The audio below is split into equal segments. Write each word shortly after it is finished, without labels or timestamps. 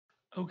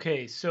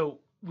Okay, so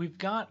we've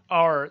got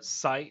our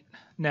site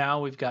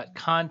now, we've got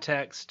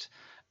context,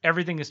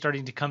 everything is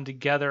starting to come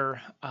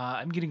together.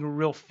 I'm getting a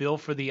real feel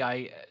for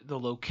the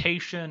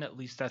location, at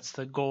least that's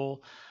the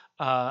goal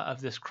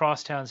of this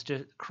crosstown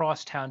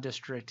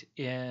district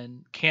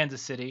in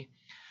Kansas City.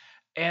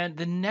 And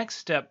the next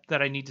step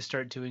that I need to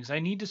start doing is I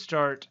need to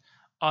start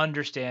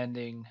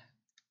understanding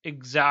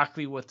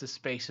exactly what the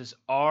spaces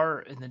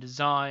are in the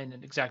design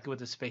and exactly what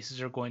the spaces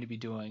are going to be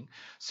doing.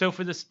 So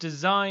for this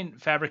design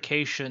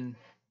fabrication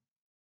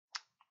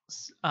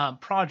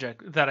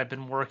project that I've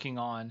been working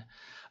on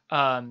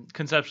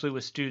conceptually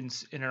with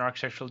students in an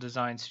architectural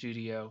design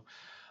studio,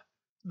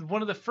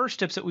 one of the first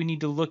steps that we need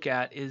to look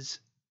at is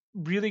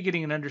really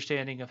getting an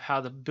understanding of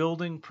how the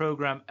building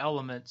program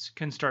elements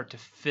can start to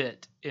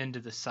fit into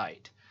the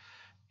site.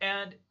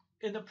 And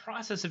in the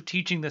process of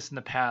teaching this in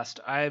the past,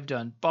 I've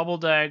done bubble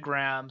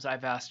diagrams.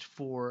 I've asked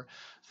for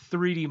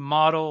 3D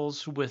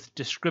models with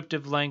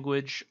descriptive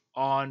language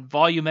on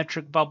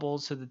volumetric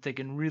bubbles so that they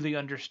can really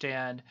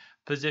understand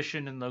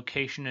position and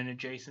location and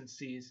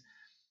adjacencies.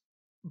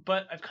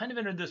 But I've kind of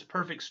entered this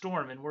perfect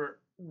storm, and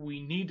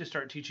we need to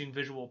start teaching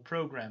visual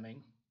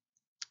programming,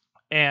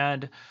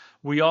 and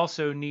we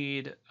also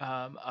need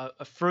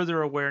a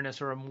further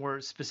awareness or a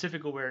more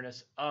specific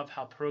awareness of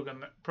how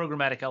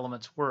programmatic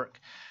elements work.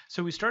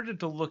 So we started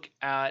to look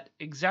at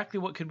exactly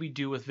what could we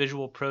do with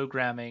visual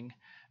programming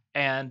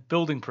and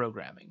building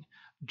programming,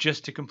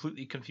 just to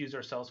completely confuse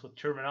ourselves with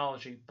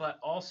terminology, but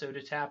also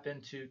to tap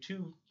into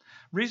two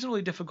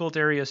reasonably difficult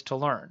areas to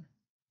learn.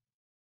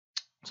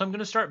 So I'm going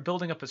to start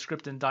building up a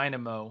script in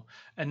Dynamo,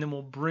 and then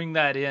we'll bring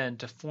that in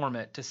to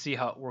FormIt to see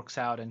how it works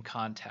out in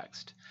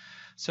context.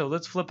 So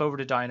let's flip over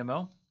to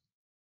Dynamo,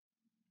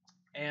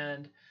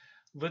 and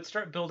let's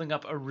start building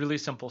up a really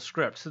simple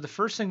script. So the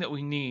first thing that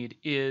we need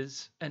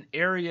is an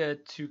area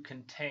to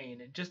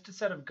contain, just a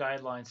set of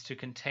guidelines to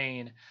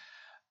contain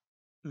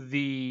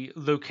the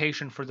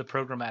location for the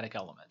programmatic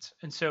elements.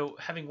 And so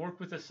having worked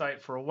with the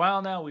site for a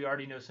while now, we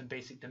already know some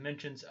basic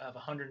dimensions of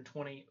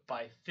 120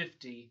 by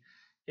 50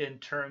 in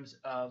terms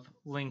of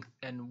length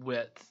and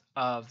width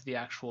of the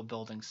actual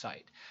building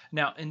site.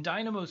 Now in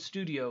Dynamo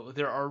Studio,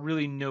 there are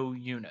really no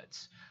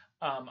units.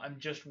 I'm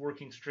just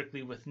working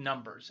strictly with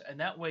numbers, and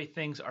that way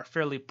things are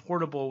fairly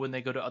portable when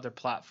they go to other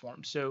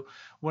platforms. So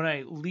when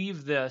I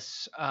leave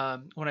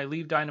when I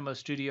leave Dynamo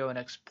Studio and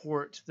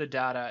export the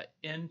data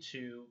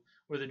into,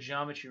 or the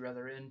geometry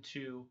rather,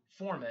 into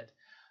FormIt,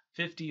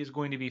 50 is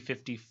going to be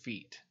 50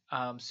 feet.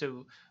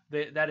 So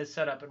that is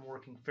set up and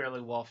working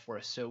fairly well for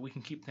us. So we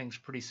can keep things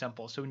pretty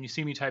simple. So when you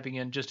see me typing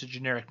in just a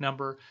generic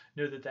number,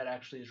 know that that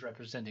actually is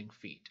representing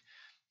feet.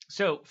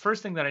 So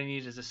first thing that I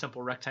need is a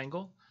simple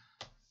rectangle.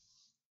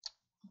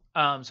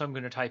 So I'm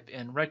going to type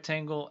in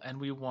rectangle, and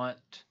we want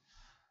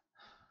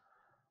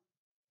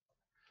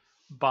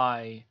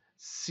by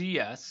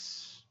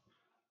CS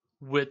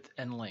width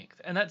and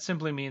length. And that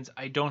simply means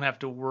I don't have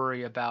to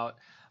worry about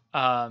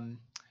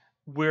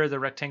where the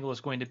rectangle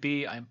is going to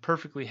be. I'm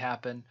perfectly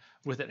happy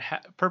with it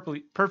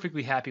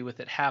perfectly happy with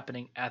it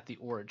happening at the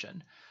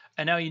origin.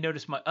 And now you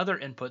notice my other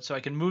input, so I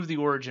can move the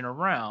origin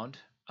around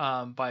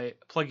by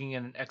plugging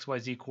in an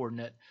XYZ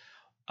coordinate,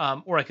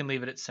 or I can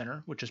leave it at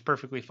center, which is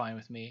perfectly fine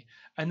with me.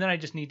 And then I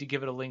just need to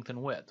give it a length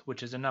and width,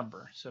 which is a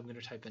number. So I'm going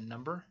to type in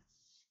number,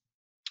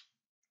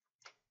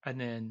 and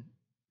then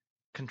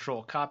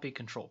control copy,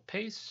 control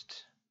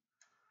paste.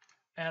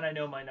 And I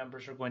know my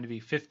numbers are going to be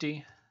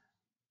 50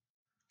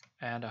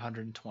 and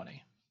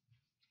 120.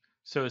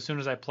 So as soon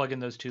as I plug in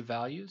those two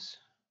values,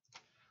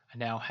 I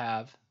now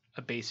have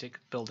a basic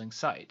building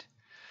site.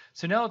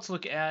 So now let's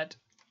look at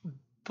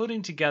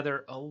putting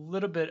together a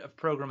little bit of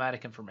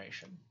programmatic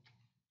information.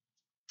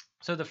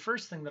 So the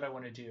first thing that I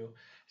want to do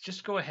is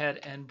just go ahead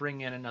and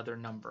bring in another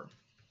number,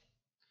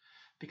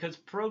 because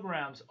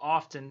programs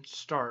often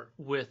start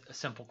with a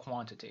simple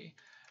quantity,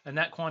 and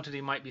that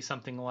quantity might be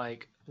something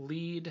like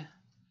lead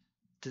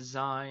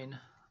design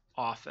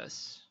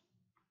office.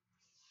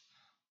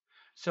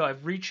 So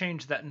I've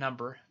rechanged that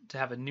number to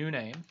have a new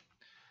name,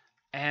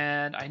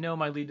 and I know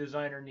my lead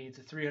designer needs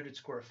a 300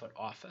 square foot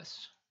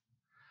office.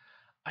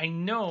 I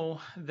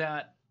know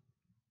that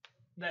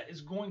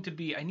is going to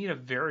be, I need a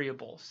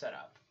variable set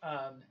up.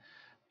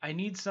 I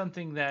need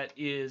something that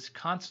is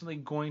constantly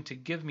going to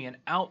give me an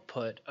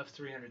output of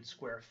 300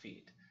 square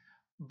feet,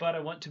 but I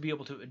want to be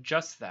able to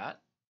adjust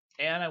that,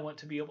 and I want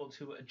to be able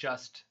to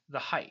adjust the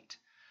height.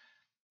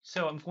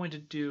 So I'm going to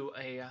do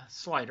a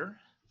slider,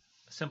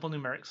 a simple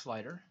numeric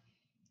slider,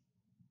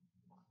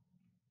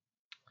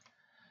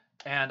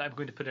 and I'm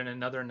going to put in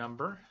another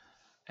number,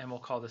 and we'll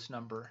call this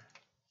number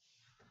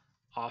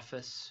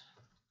office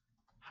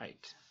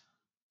height.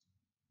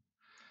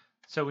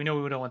 So we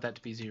know we don't want that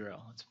to be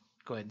 0. Let's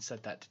go ahead and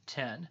set that to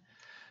 10.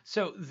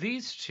 So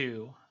these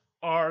two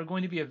are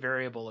going to be a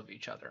variable of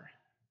each other.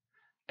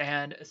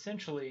 And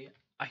essentially,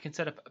 I can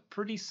set up a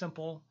pretty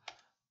simple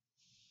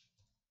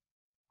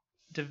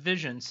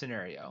division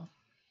scenario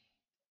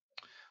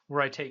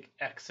where I take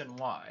x and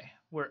y,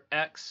 where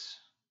x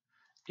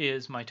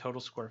is my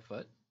total square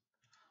foot,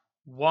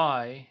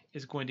 y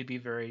is going to be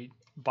varied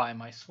by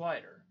my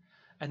slider.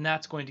 And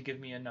that's going to give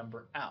me a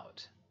number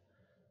out.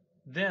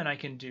 Then I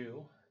can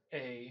do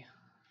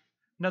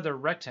another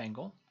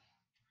rectangle.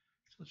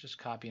 So let's just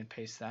copy and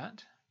paste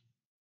that.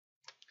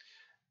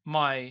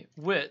 My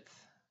width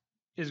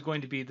is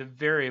going to be the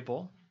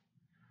variable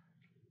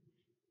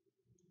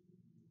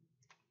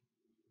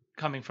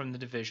coming from the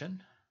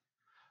division.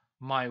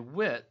 My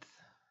width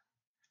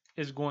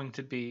is going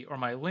to be, or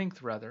my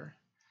length rather,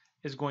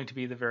 is going to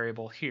be the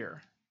variable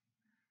here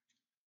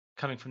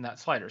coming from that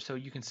slider. So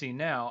you can see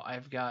now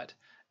I've got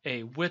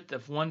a width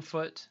of 1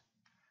 foot,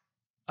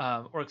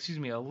 a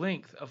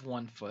length of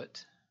 1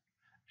 foot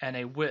and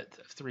a width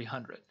of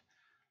 300.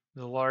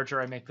 The larger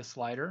I make the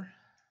slider,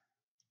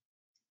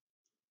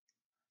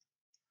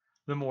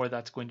 the more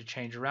that's going to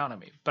change around on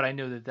me. But I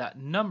know that that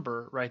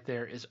number right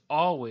there is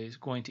always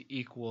going to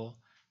equal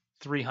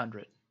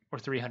 300 or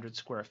 300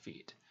 square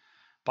feet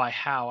by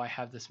how I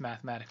have this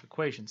mathematical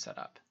equation set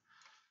up.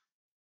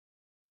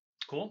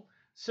 Cool.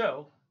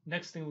 So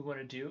next thing we want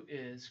to do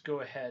is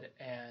go ahead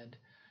and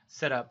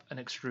set up an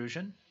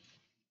extrusion.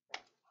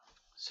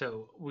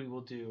 So we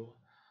will do,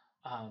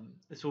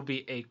 this will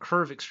be a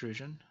curve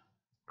extrusion,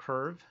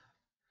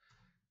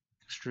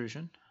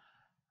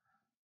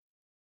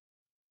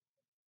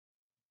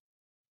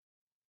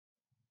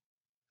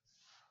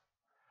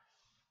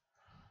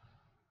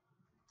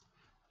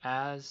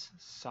 as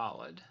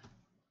solid.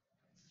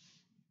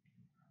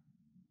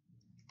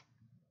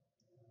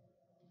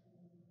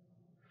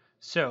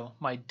 So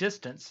my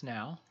distance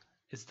now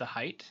is the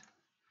height.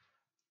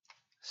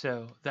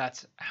 So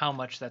that's how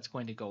much that's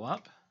going to go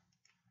up.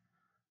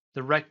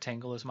 The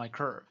rectangle is my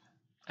curve.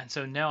 And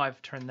so now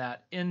I've turned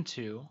that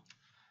into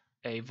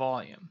a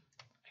volume.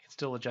 I can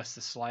still adjust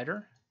the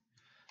slider.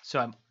 So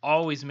I'm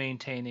always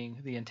maintaining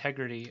the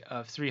integrity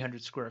of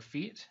 300 square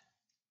feet.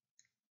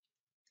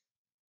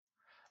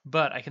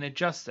 But I can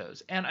adjust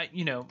those. And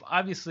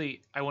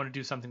obviously I want to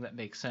do something that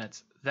makes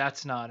sense.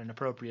 That's not an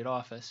appropriate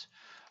office.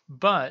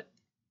 But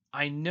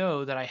I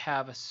know that I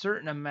have a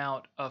certain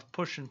amount of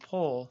push and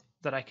pull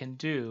that I can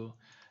do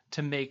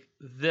to make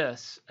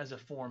this as a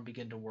form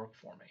begin to work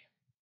for me.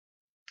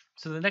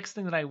 So the next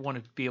thing that I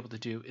want to be able to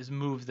do is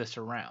move this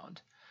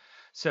around.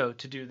 So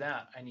to do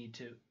that, I need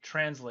to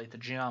translate the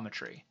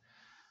geometry.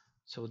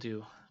 So we'll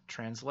do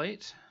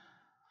translate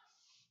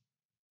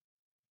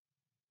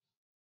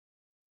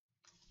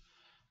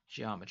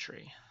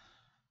geometry.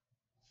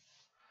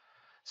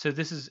 So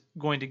this is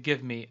going to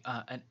give me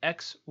an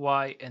X,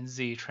 Y, and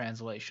Z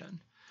translation.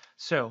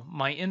 So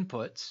my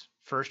inputs,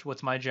 first,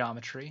 what's my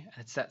geometry?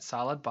 And it's that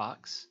solid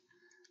box.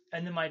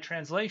 And then my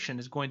translation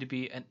is going to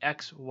be an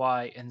X,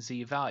 Y, and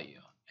Z value.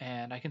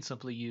 And I can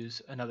simply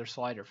use another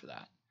slider for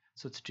that.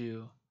 So let's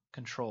do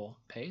Control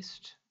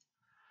Paste.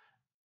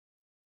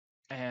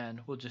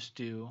 And we'll just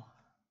do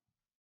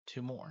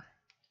 2 more.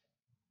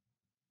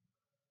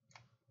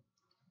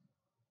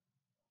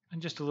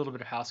 And just a little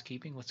bit of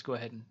housekeeping. Let's go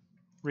ahead and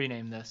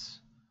rename this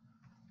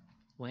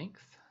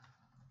length.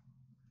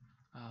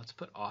 Let's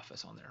put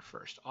office on there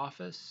first.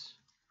 Office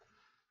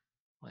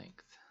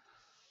length.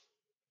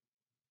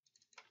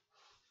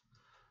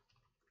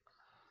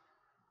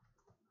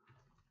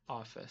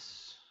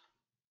 Office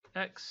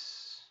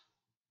X.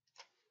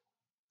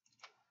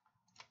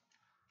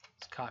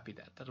 Let's copy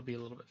that. That'll be a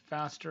little bit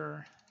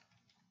faster.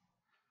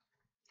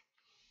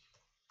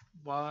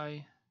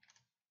 Y.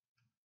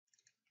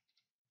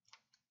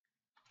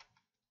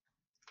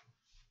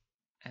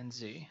 And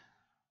Z.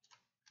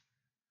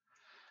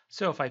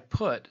 So if I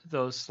put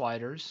those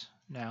sliders,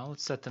 now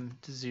let's set them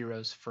to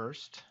zeros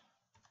first.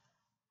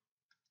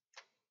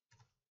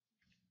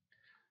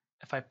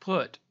 If I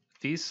put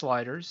these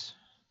sliders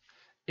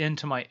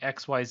into my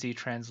XYZ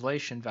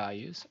translation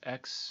values,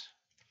 X,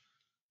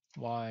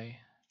 Y,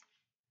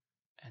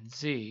 and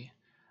Z,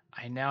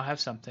 I now have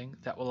something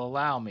that will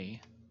allow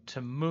me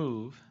to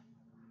move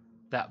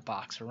that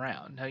box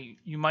around. Now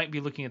you might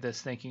be looking at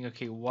this thinking,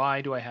 okay,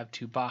 why do I have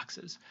 2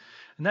 boxes?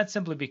 And that's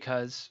simply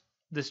because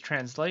this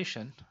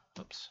translation,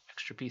 oops,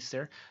 extra piece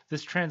there,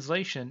 this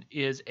translation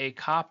is a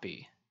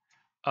copy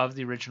of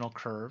the original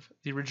curve.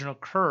 The original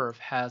curve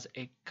has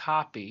a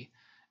copy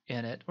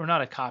in it, or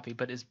not a copy,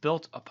 but is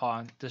built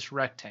upon this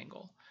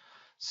rectangle.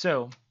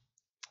 So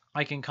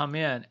I can come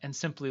in and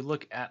simply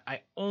look at,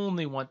 I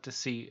only want to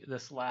see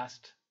this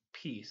last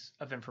piece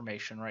of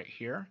information right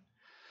here.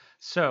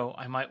 So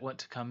I might want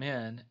to come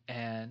in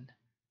and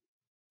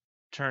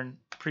turn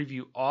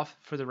preview off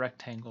for the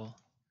rectangle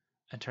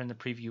and turn the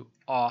preview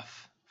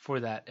off for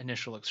that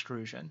initial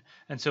extrusion.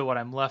 And so what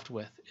I'm left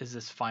with is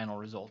this final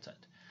resultant.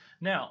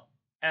 Now,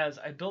 as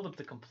I build up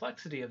the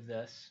complexity of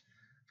this,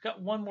 I've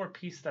got one more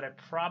piece that I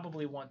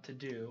probably want to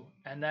do,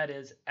 and that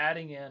is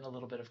adding in a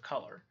little bit of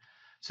color.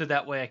 So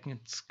that way I can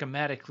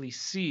schematically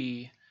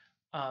see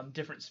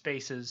different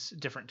spaces,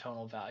 different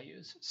tonal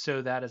values.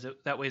 So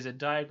that way as a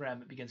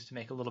diagram, it begins to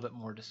make a little bit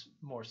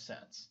more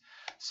sense.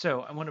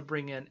 So I want to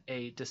bring in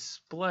a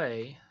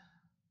display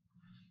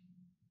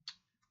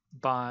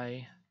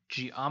by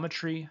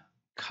geometry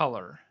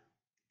color.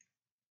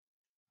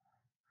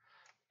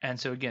 And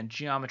so again,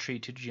 geometry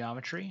to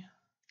geometry.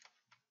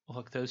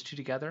 We'll hook those two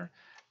together.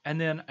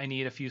 And then I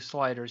need a few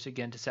sliders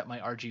again to set my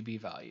RGB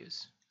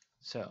values.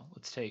 So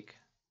let's take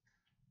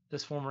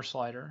this former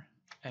slider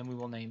and we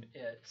will name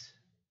it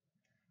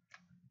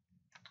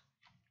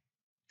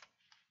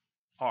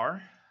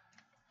R.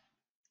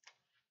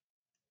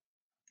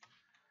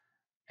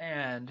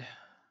 And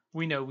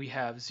we know we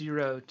have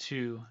 0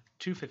 to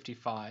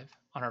 255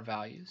 on our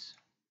values.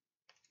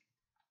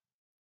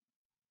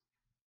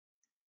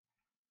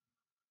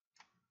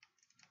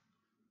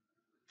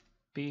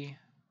 B.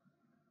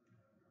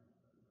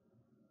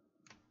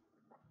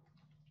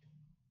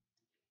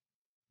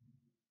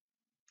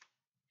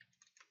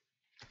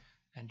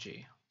 And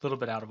G. A little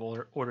bit out of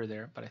order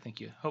there, but I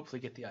think you hopefully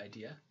get the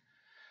idea.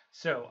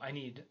 So I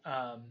need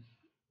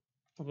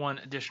one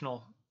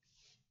additional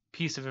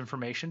piece of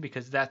information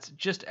because that's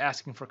just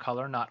asking for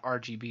color, not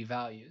RGB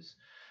values.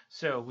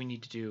 So we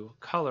need to do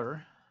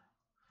color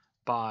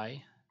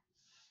by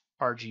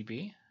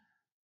RGB.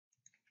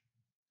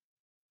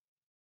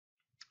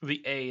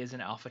 The A is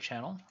an alpha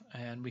channel,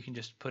 and we can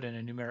just put in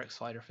a numeric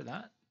slider for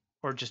that,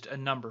 or just a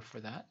number for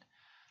that.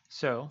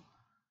 So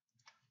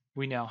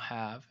we now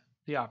have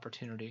the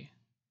opportunity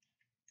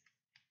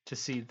to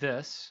see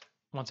this,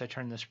 once I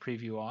turn this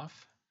preview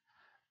off,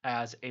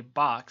 as a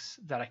box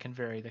that I can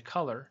vary the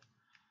color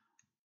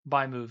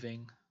by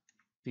moving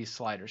these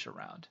sliders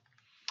around.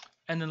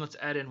 And then let's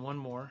add in one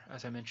more,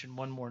 as I mentioned,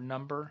 one more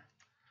number,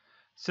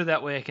 so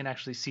that way I can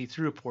actually see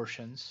through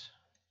portions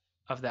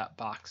of that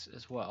box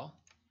as well,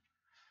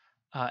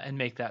 and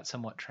make that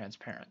somewhat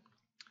transparent.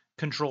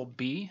 Control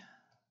B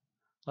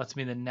lets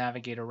me then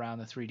navigate around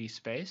the 3D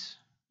space.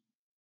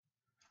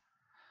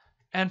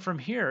 And from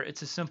here,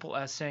 it's as simple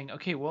as saying,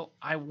 okay, well,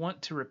 I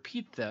want to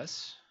repeat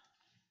this.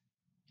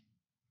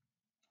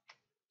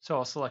 So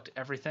I'll select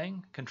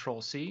everything,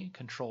 Control C,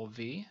 Control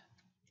V,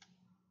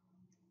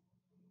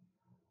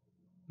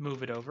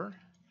 move it over.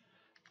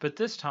 But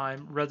this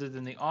time, rather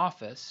than the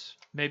office,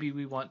 maybe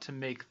we want to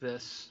make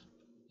this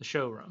the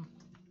showroom.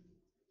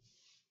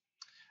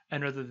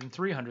 And rather than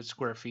 300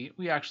 square feet,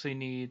 we actually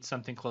need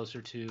something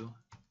closer to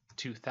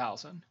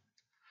 2,000.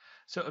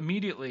 So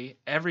immediately,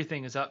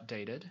 everything is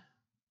updated.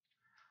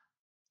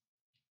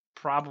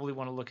 Probably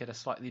want to look at a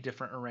slightly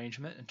different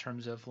arrangement in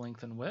terms of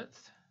length and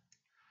width.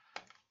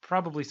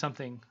 Probably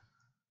something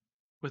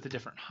with a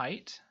different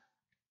height.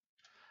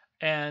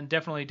 And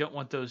definitely don't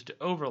want those to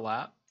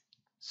overlap.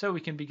 So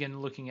we can begin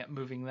looking at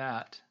moving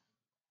that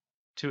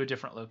to a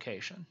different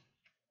location.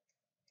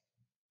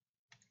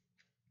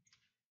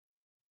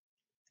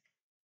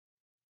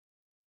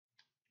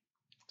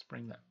 Let's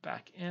bring that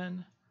back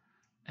in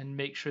and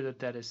make sure that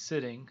that is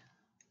sitting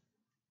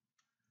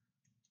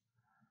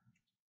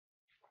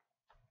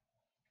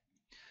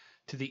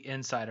to the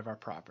inside of our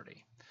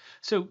property.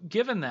 So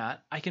given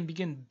that, I can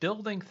begin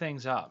building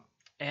things up.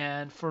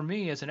 And for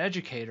me as an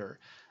educator,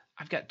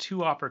 I've got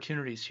two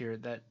opportunities here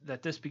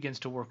that this begins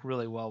to work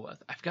really well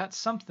with. I've got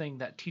something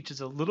that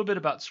teaches a little bit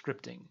about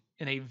scripting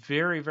in a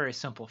very, very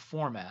simple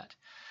format.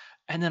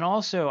 And then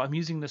also I'm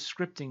using the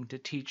scripting to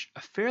teach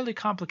a fairly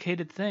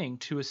complicated thing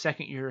to a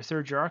second year or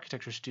third year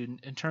architecture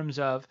student in terms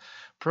of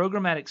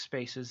programmatic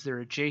spaces,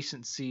 their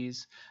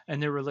adjacencies,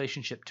 and their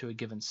relationship to a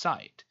given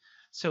site.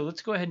 So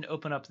let's go ahead and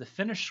open up the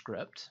finished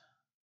script.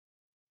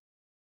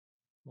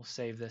 We'll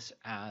save this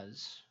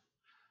as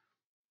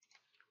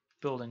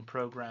building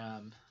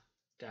program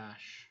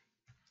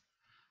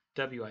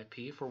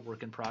 -WIP for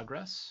work in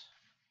progress,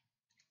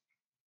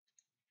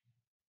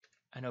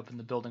 and open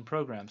the building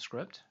program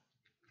script.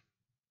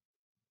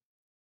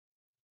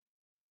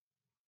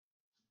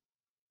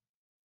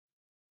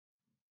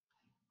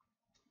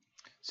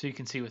 So you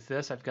can see with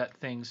this, I've got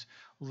things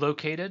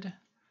located,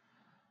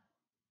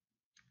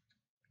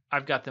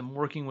 I've got them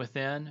working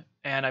within,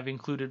 and I've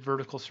included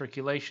vertical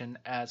circulation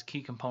as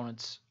key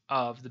components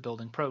of the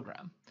building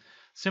program,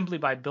 simply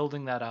by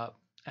building that up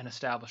and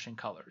establishing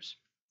colors.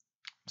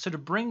 So to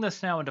bring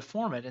this now into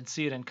FormIt and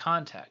see it in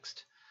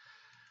context,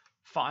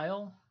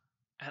 File,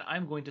 and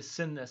I'm going to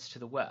send this to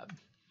the web.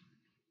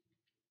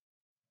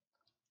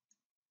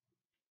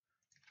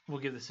 We'll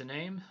give this a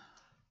name,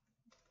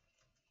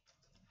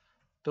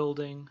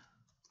 building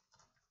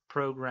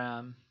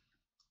program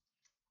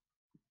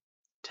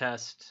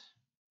test.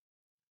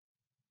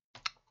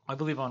 I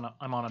believe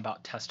I'm on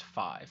about test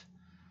 5,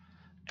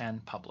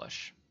 and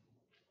publish.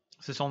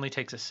 So this only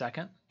takes a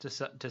second to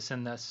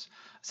send this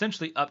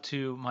essentially up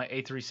to my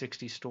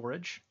A360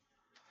 storage.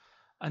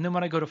 And then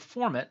when I go to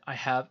FormIt, I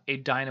have a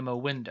Dynamo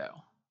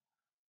window.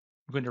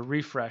 I'm going to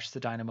refresh the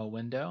Dynamo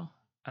window,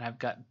 and I've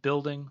got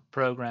building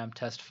program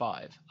test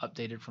 5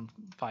 updated from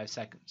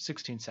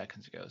 16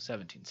 seconds ago,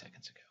 17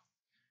 seconds ago.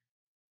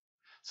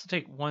 So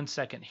take 1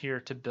 second here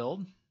to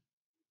build.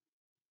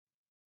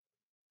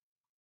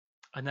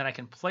 And then I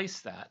can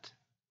place that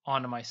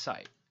onto my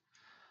site.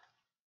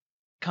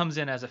 Comes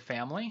in as a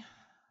family,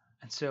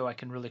 and so I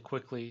can really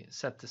quickly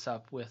set this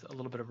up with a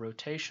little bit of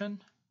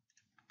rotation,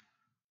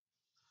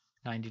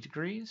 90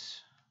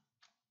 degrees.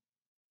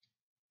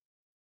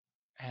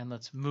 And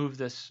let's move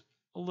this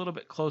a little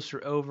bit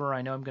closer over.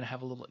 I know I'm going to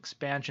have a little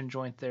expansion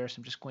joint there, so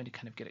I'm just going to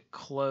kind of get it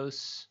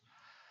close.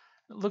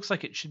 It looks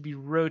like it should be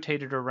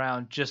rotated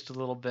around just a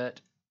little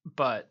bit,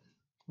 but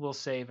we'll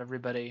save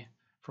everybody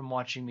from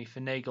watching me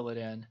finagle it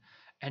in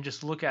and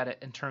just look at it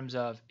in terms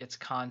of its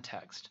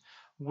context,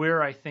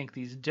 where I think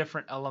these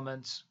different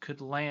elements could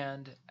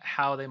land,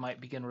 how they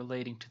might begin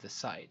relating to the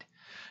site.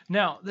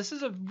 Now, this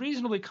is a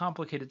reasonably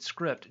complicated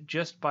script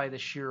just by the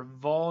sheer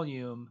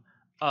volume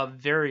of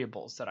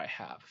variables that I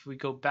have. If we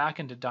go back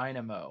into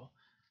Dynamo,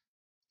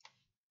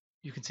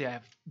 you can see I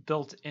have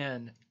built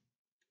in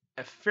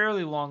a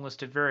fairly long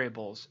list of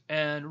variables,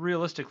 and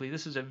realistically,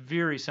 this is a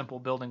very simple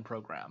building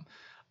program.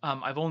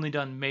 I've only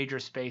done major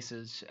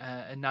spaces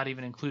and not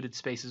even included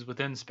spaces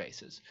within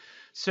spaces.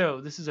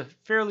 So this is a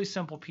fairly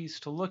simple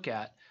piece to look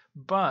at,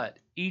 but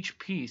each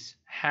piece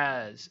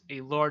has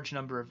a large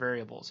number of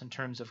variables in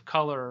terms of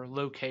color,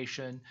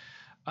 location,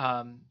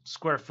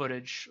 square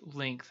footage,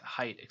 length,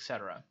 height,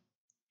 etc.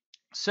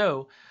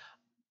 So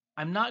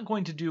I'm not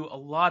going to do a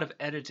lot of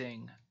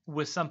editing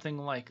with something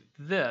like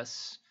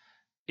this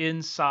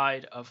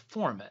inside of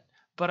FormIt,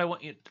 but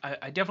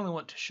I definitely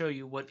want to show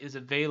you what is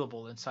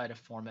available inside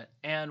of FormIt,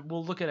 and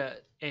we'll look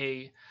at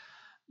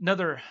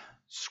another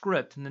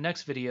script in the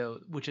next video,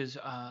 which is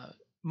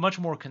much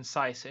more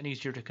concise and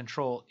easier to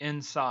control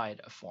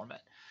inside of FormIt.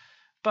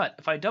 But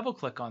if I double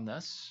click on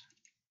this,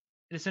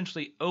 it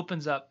essentially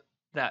opens up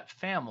that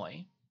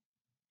family,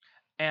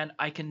 and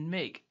I can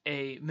make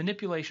a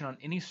manipulation on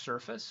any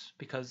surface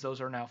because those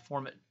are now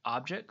FormIt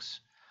objects.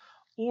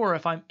 Or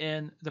if I'm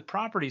in the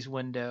properties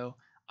window,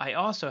 I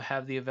also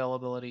have the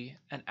availability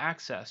and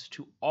access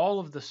to all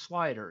of the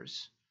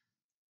sliders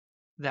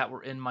that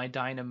were in my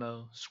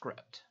Dynamo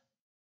script.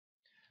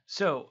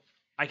 So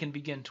I can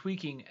begin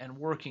tweaking and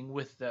working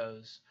with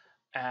those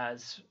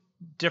as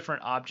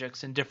different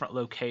objects in different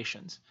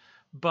locations.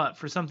 But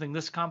for something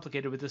this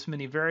complicated with this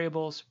many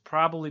variables,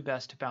 probably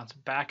best to bounce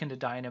back into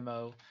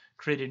Dynamo,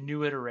 create a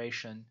new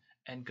iteration,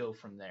 and go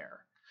from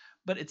there.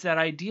 But it's that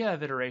idea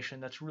of iteration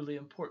that's really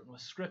important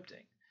with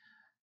scripting.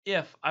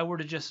 If I were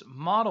to just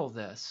model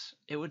this,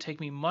 it would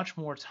take me much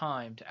more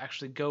time to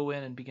actually go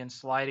in and begin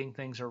sliding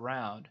things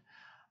around.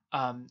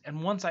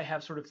 And once I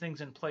have sort of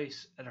things in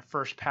place at a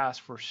first pass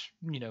for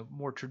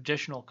more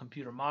traditional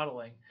computer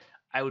modeling,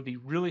 I would be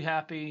really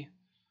happy.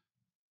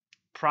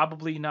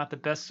 Probably not the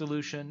best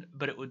solution,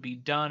 but it would be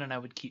done and I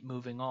would keep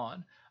moving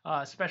on,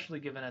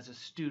 especially given as a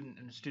student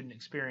and a student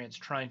experience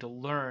trying to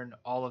learn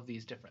all of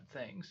these different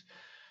things.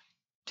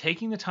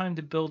 Taking the time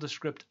to build a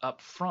script up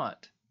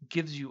front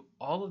gives you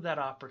all of that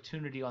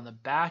opportunity on the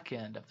back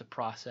end of the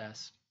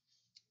process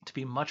to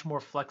be much more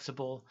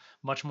flexible,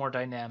 much more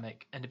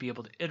dynamic, and to be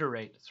able to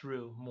iterate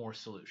through more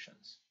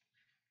solutions.